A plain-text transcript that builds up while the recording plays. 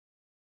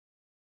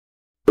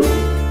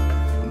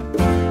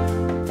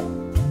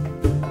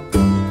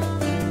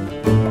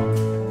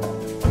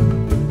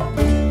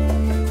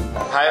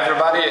Hi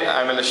everybody,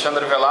 I'm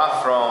Alexandre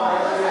Velar from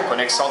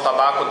Conexão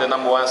Tabaco, the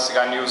 #1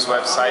 cigar news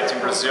website in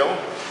Brazil.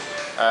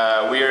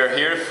 We are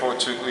here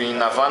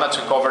in Havana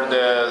to cover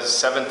the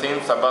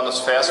 17th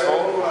Habanos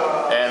Festival,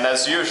 and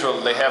as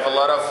usual they have a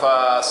lot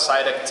of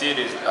side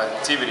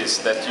activities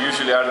that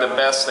usually are the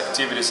best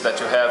activities that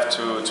you have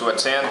to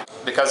attend,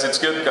 because it's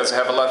good because you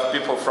have a lot of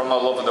people from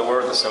all over the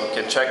world, so you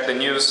can check the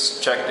news,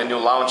 check the new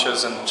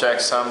launches and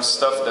check some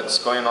stuff that's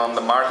going on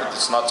the market.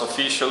 It's not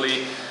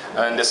officially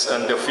in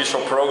the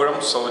official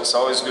program, so it's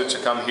always good to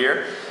come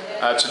here.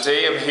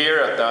 Today I'm here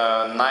at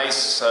a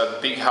nice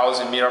big house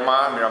in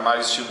Miramar. Miramar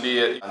used to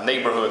be a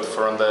neighborhood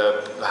from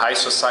the high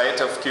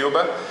society of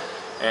Cuba.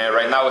 And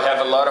right now we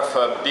have a lot of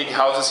big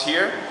houses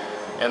here.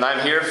 And I'm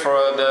here for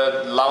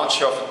the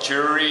launch of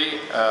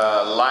jewelry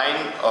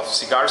line of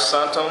Cigar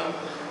Sanctum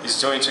is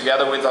doing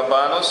together with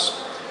Habanos.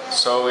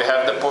 So we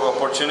have the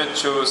opportunity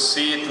to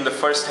see it in the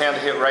first hand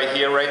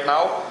here right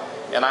now.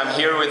 And I'm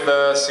here with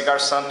the Cigar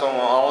Sanctum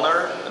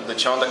owner, the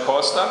John da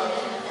Costa.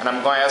 And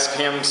I'm going to ask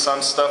him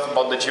some stuff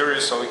about the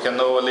jewelry so we can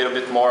know a little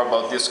bit more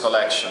about this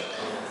collection.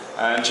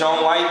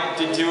 John, why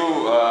did you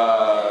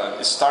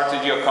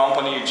started your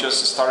company? You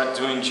just started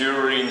doing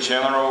jewelry in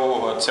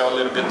general? Tell a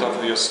little bit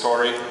of your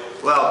story.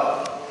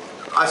 Well,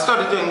 I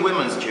started doing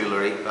women's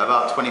jewelry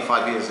about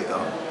 25 years ago.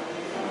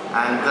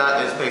 And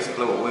that is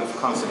basically what we've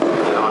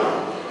concentrated on.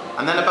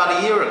 And then about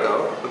a year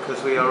ago,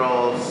 because we are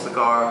all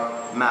cigar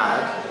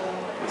mad,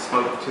 we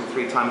smoke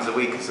 2-3 times a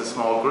week as a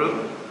small group.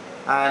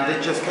 And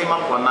it just came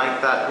up one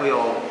night that we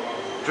all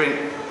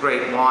drink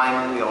great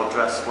wine, we all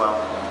dress well,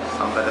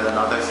 some better than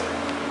others.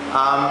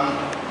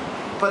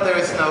 But there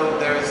is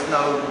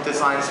no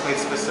designs made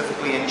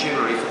specifically in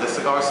jewelry for the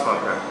cigar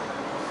smoker.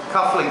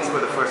 Cufflinks were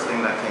the first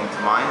thing that came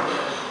to mind.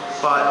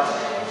 But,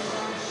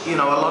 you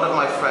know, a lot of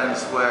my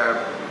friends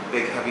wear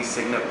big heavy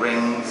signet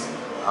rings,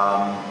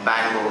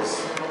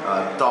 bangles,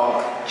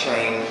 dog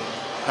chain,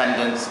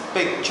 pendants,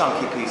 big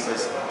chunky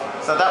pieces.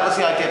 So that was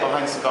the idea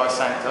behind Cigar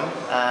Sanctum,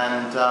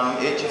 and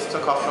it just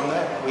took off from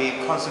there. We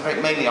concentrate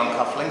mainly on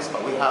cufflinks,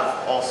 but we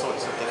have all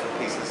sorts of different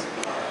pieces.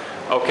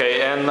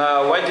 Okay, and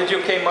why did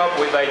you came up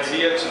with the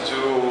idea to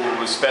do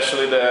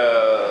especially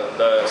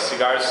the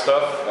cigar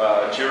stuff,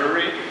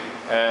 jewelry,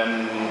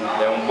 and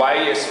then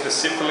why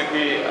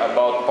specifically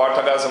about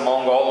Partagás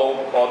among all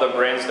other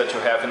brands that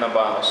you have in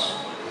Habanos?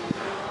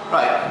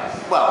 Right,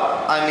 well,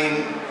 I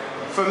mean,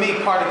 for me,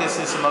 Partagás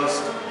is the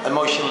most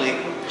emotionally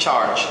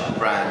charged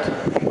brand.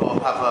 People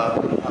have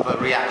a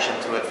reaction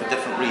to it for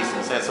different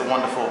reasons. There's a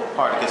wonderful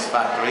Partagás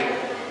factory,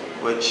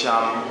 which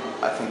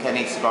I think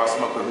any cigar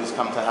smoker who's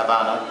come to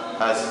Havana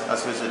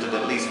has visited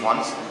at least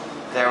once.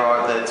 There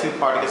are the 2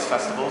 Partagás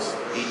festivals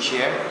each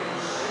year.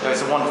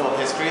 There's a wonderful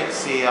history.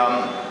 It's the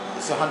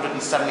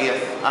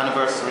 170th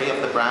anniversary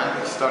of the brand,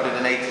 which started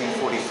in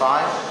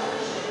 1845.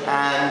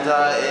 And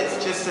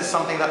it's just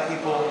something that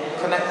people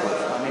connect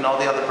with. I mean, all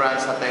the other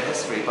brands have their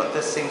history, but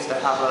this seems to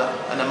have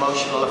an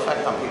emotional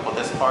effect on people,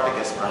 this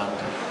Partagás brand.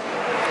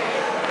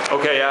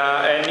 Okay,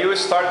 and you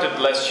started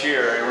last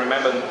year, I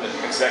remember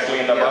exactly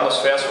in the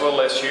Habanos Festival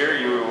last year,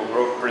 you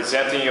were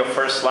presenting your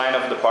first line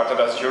of the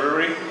Partagás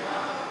jewelry.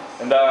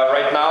 And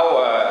right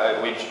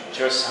now, we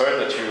just heard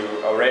that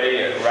you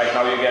already, right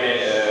now you're getting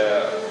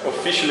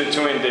officially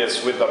doing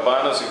this with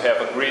Habanos. You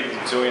have agreed to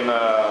doing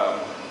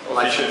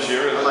official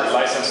jewelry,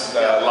 licensed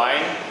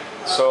line.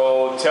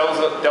 So tell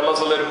us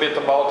a little bit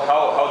about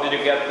how did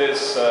you get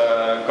this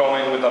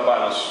going with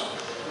Habanos?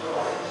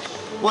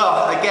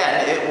 Well,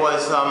 again, it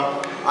was,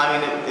 I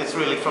mean, it's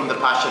really from the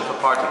passion for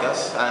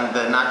Partagás, and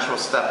the natural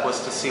step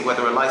was to see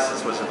whether a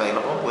license was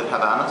available with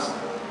Habanos.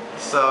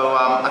 So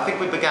I think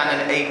we began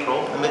in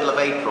April, the middle of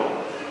April,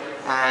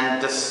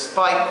 and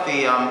despite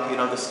the, you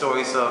know, the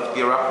stories of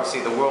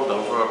bureaucracy the world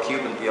over, or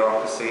Cuban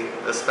bureaucracy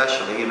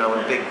especially, you know,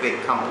 in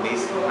big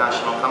companies,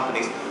 national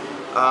companies,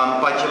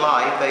 by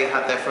July they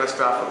had their first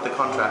draft of the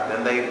contract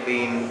and they've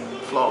been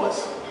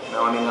flawless. You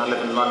know, I mean, I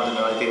live in London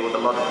and I deal with a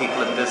lot of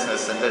people in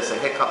business, and there's a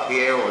hiccup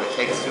here or it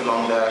takes too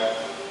long there,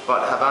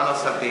 but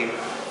Habanos have been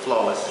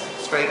flawless.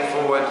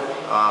 Straightforward,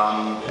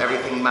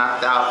 everything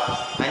mapped out,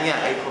 and yeah,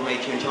 April,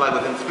 May, June, July,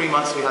 within 3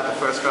 months we had the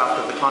first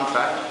draft of the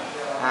contract,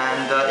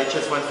 and it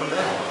just went from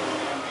there.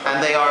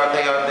 And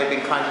they've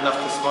been kind enough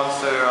to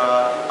sponsor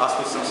us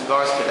with some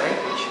cigars today,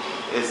 which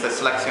is the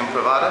Selección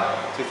Privada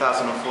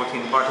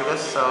 2014 Partagás,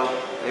 so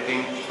they've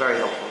been very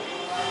helpful.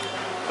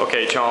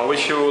 Okay, John,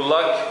 wish you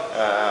luck.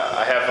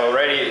 I have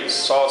already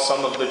saw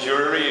some of the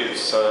jewelry.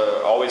 It's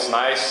always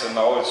nice and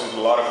always with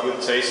a lot of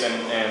good taste,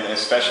 and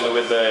especially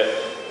with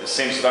it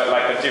seems like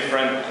a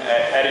different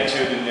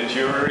attitude in the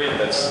jewelry.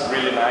 That's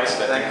really nice.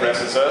 That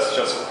impresses us.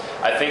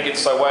 I think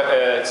it's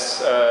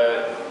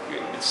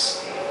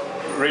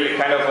really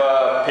kind of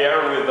a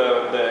pair with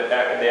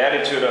the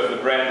attitude of the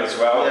brand as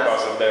well,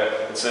 because of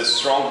it's a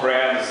strong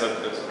brand.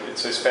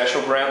 It's a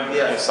special brand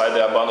inside the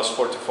Habanos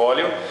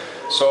portfolio.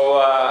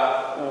 So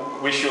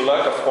wish you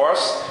luck, of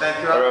course. Thank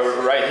you.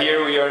 Right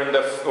here we are in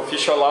the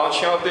official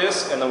launching of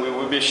this, and we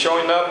will be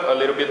showing up a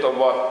little bit of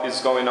what is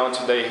going on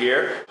today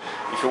here.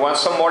 If you want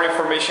some more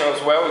information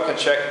as well, you can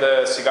check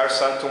the Cigar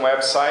Sanctum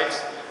website.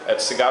 at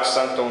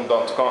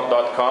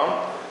cigarsanctum.com.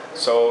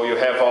 So you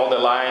have all the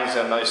lines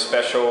and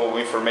special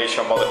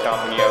information about the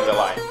company and the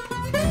line.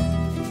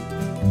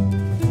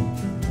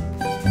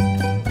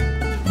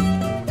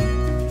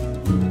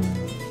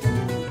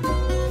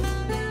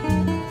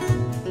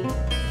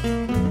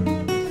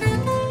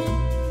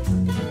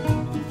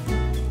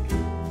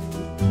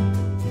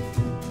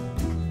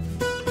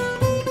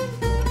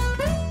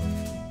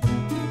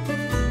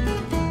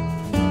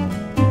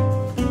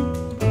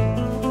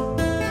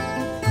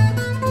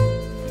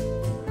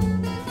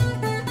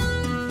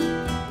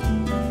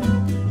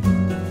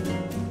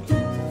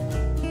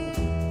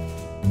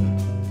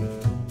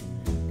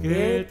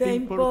 ¿Qué te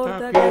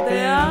importa que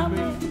te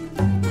ame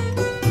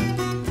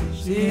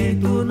si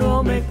tú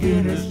no me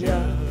quieres ya?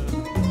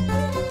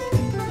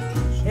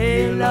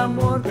 El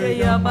amor que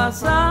ya ha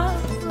pasado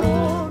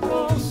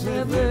no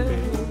se debe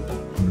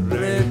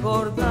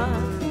recordar.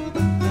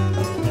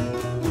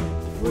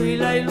 Fui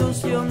la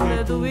ilusión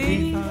de tu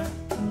vida,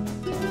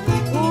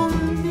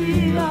 un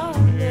día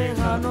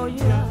lejano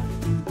ya.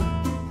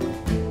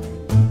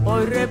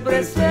 Hoy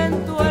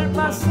represento el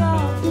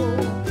pasado,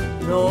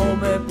 no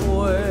me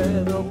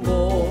puedo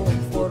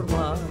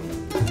conformar.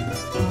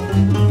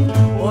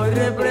 Hoy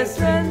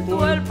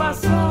represento el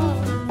pasado,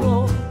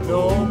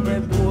 no me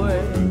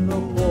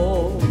puedo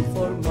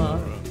conformar.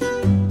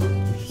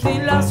 Si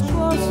las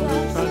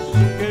cosas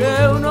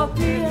que uno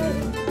quiere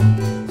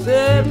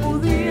se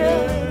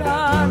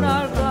pudieran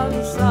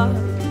alcanzar,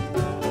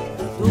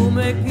 tú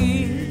me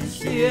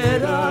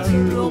quisieras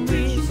lo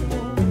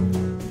mismo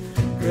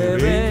que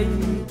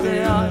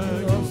 20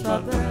 años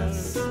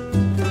atrás.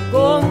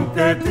 Con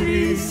qué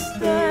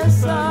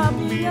tristeza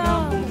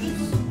miramos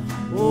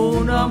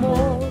un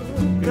amor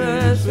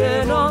que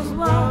se nos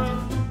va.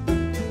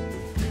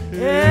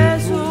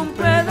 Es un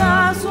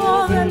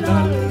pedazo del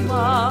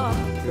alma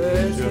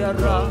que se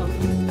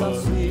arranca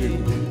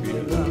sin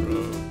piedad.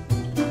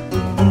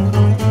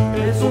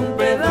 Es un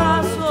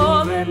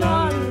pedazo del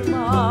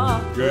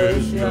alma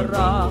que se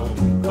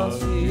arranca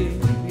sin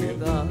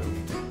piedad.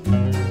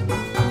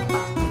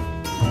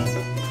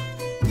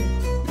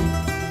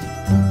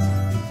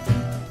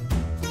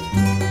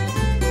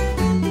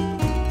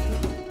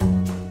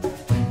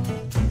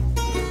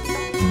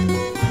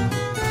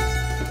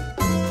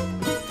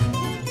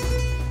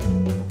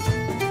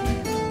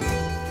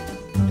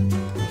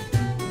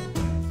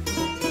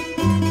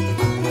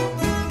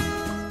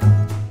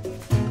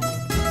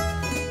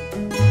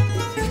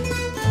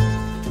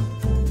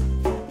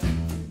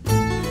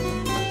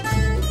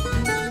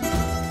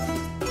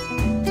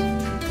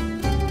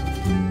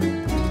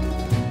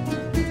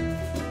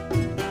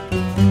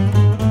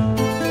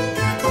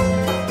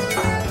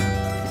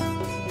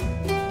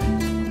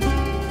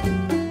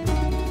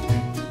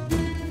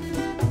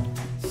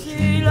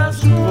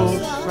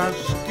 Cosas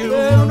que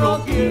uno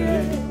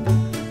quiere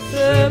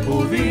se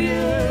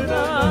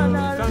pudieran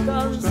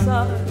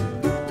alcanzar,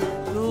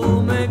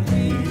 tú me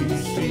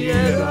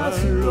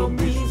quisieras lo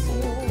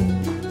mismo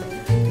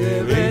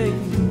que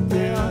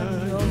 20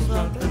 años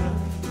atrás.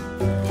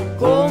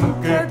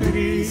 Con qué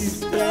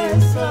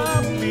tristeza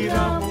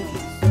miramos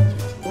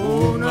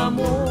un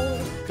amor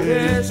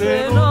que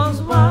se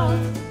nos va.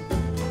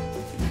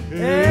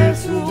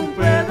 Es un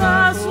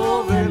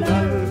pedazo del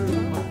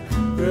alma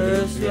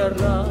que se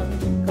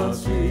arranca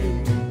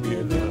sin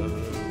piedad.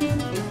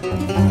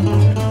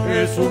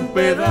 Es un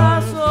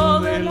pedazo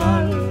del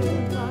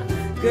alma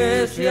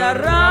que se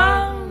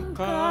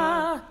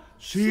arranca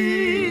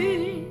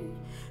sin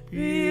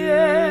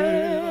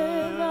piedad.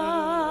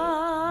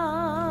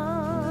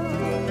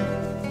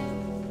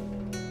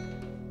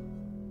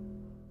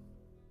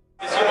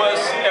 This was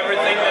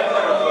everything that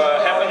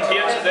happened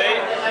here today.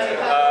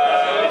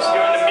 It's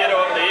still in the middle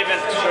of the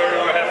event, so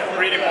we have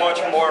pretty much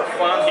more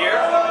fun here.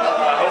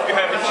 I hope you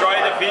have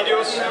enjoyed the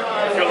videos.